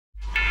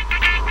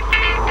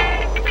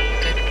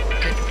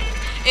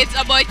It's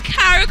about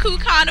Carriacou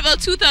Carnival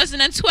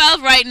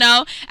 2012 right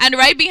now. And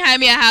right behind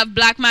me, I have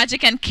Black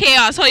Magic and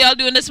Chaos. How y'all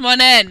doing this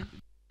morning?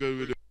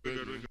 Good.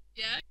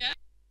 Yeah.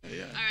 All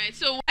right.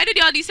 So why did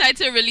y'all decide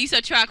to release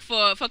a track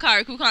for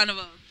Carriacou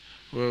Carnival?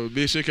 Well,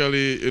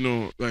 basically, you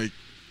know, like,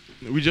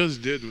 we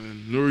just did,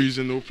 man. No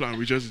reason, no plan.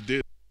 We just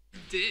did.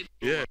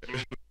 Yeah.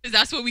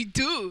 That's what we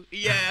do.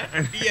 Yeah.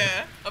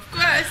 Of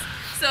course.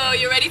 So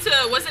you ready to?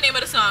 What's the name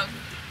of the song?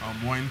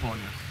 Wine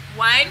Pony.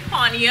 Wine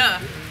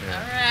Panya. All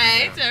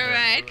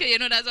right. Cause you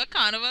know that's what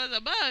Carnival is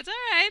about.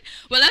 All right.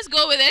 Well, let's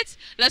go with it.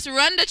 Let's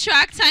run the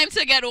track. Time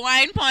to get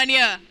Wine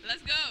Panya.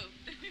 Let's go.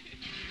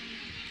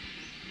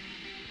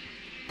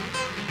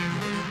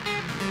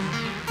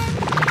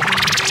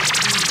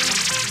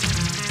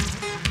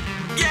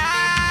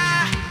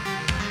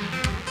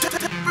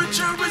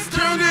 Temperature is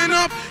turning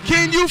up,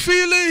 can you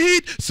feel the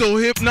heat? So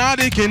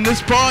hypnotic in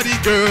this party,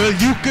 girl,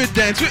 you could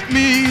dance with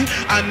me.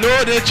 I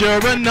know that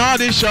you're a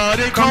naughty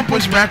shawty, come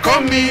push back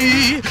on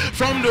me.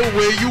 From the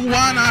way you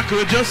want, I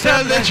could just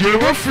tell that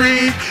you're a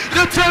freak.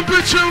 The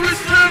temperature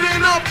is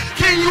turning up,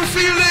 can you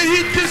feel the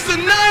heat? 'Cause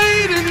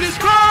tonight in this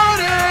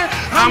party,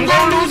 I'm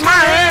gonna lose my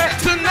head.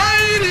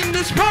 Tonight in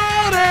this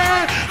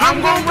party,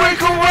 I'm gonna break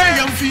away.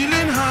 I'm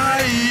feeling high.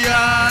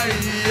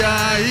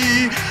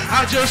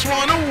 I just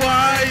wanna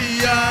wine.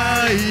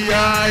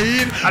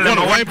 I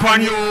wanna wine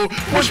pon you,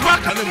 push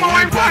back and let me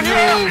wine pon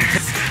you.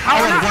 I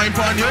wanna wine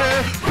pon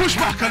you, push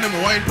back and let me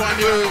wine pon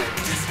you.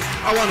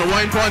 I wanna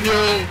wine pon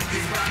you,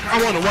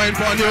 I wanna wine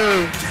pon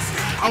you.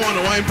 I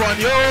wanna wine pon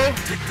you,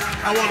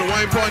 I wanna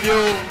wine pon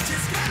you.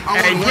 I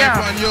wanna wine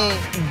pon you.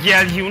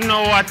 Girl, you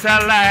know what I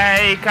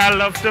like, I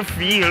love to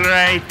feel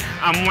right.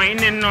 I'm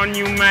whining on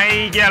you,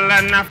 my girl,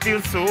 and I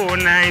feel so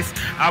nice.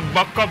 I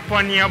buck up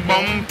on your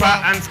bumper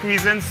and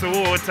squeezing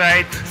so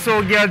tight.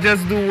 So girl,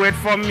 just do it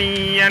for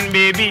me and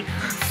baby.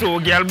 So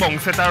girl,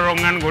 bounce it around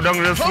and go down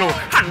real slow.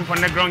 Hand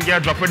on the ground, girl,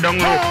 drop it down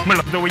low. Me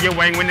love the way you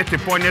whine when you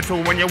tip on your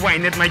toe. When you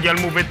whine it, my girl,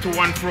 move it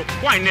to and fro.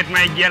 Whine it,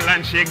 my girl,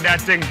 and shake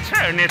that thing.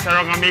 Turn it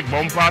around and make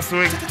bumper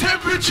swing.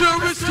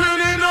 Temperature is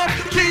turning up,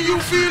 can you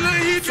feel the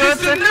heat? So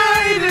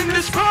tonight in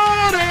this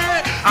party,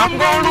 I'm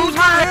gonna lose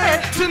my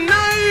head.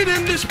 Tonight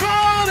in this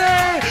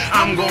party,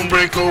 I'm gonna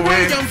break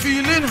away. I'm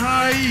feeling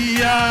high.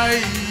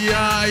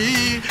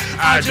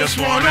 I just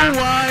wanna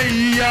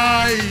wine.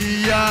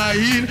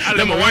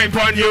 Let me wine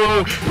pon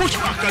you. Push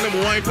back and let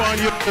me wine pon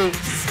you.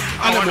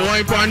 I let me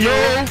wine pon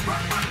you.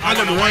 I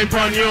let me wine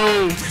pon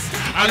you.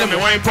 I let me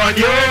wine pon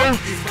you.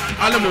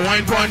 I let me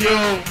wine pon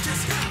you.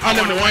 I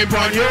let me wine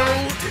pon you.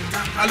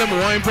 I let me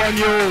wine pon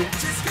you.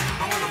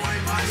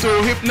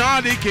 So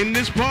hypnotic in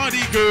this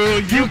party, girl,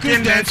 you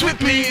can dance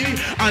with me.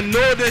 I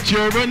know that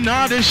you're a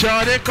naughty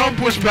shawty, come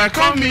push back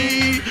on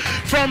me.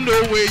 From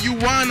the way you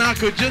want, I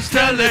could just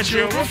tell that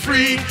you're a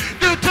freak.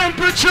 The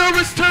temperature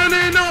is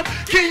turning up,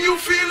 can you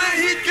feel the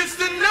heat? 'Cause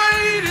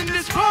tonight in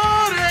this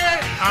party,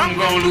 I'm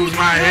gonna lose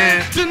my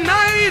head.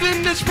 Tonight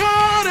in this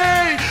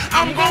party,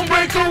 I'm gonna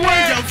break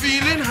away. I'm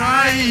feeling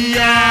high.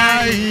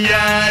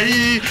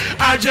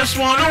 I just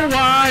wanna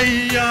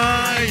wine.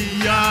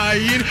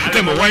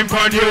 Let me wine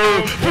pon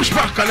you. Push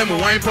back and let me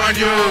wine pon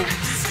you.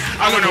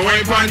 I wanna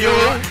wine pon you.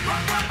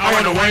 I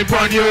wanna wine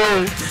pon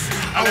you.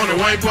 I wanna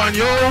wine pon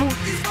you.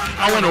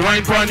 I wanna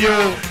wine pon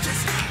you.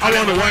 I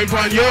wanna wine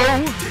pon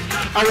you.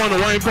 I wanna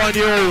wine pon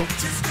you.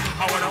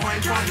 I wanna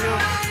wine pon you.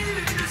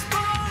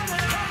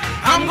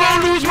 I'm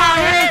gonna lose my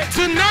head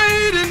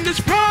tonight in this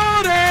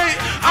party.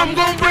 I'm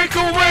gonna break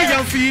away.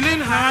 I'm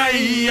feeling high.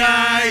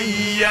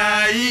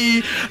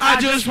 I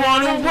just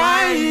wanna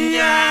wine.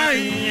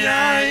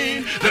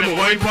 Let me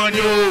wine pon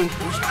you.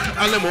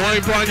 I let me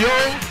wine pon you.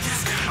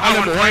 I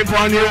let me wine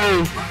pon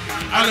you.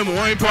 I let me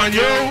wine pon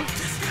you.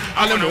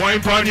 I let me wine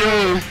pon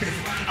you.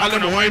 I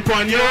let me wine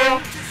pon you.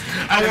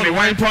 I wanna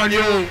wine pon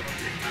you.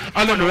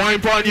 I let me wine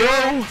pon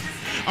you.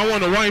 I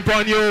wanna wine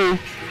pon you.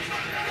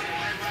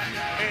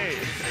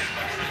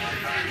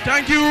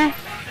 Thank you.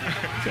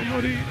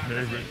 Somebody.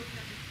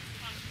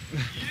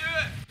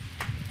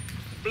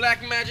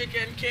 Black Magic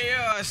and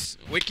Chaos.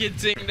 Wicked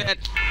thing that.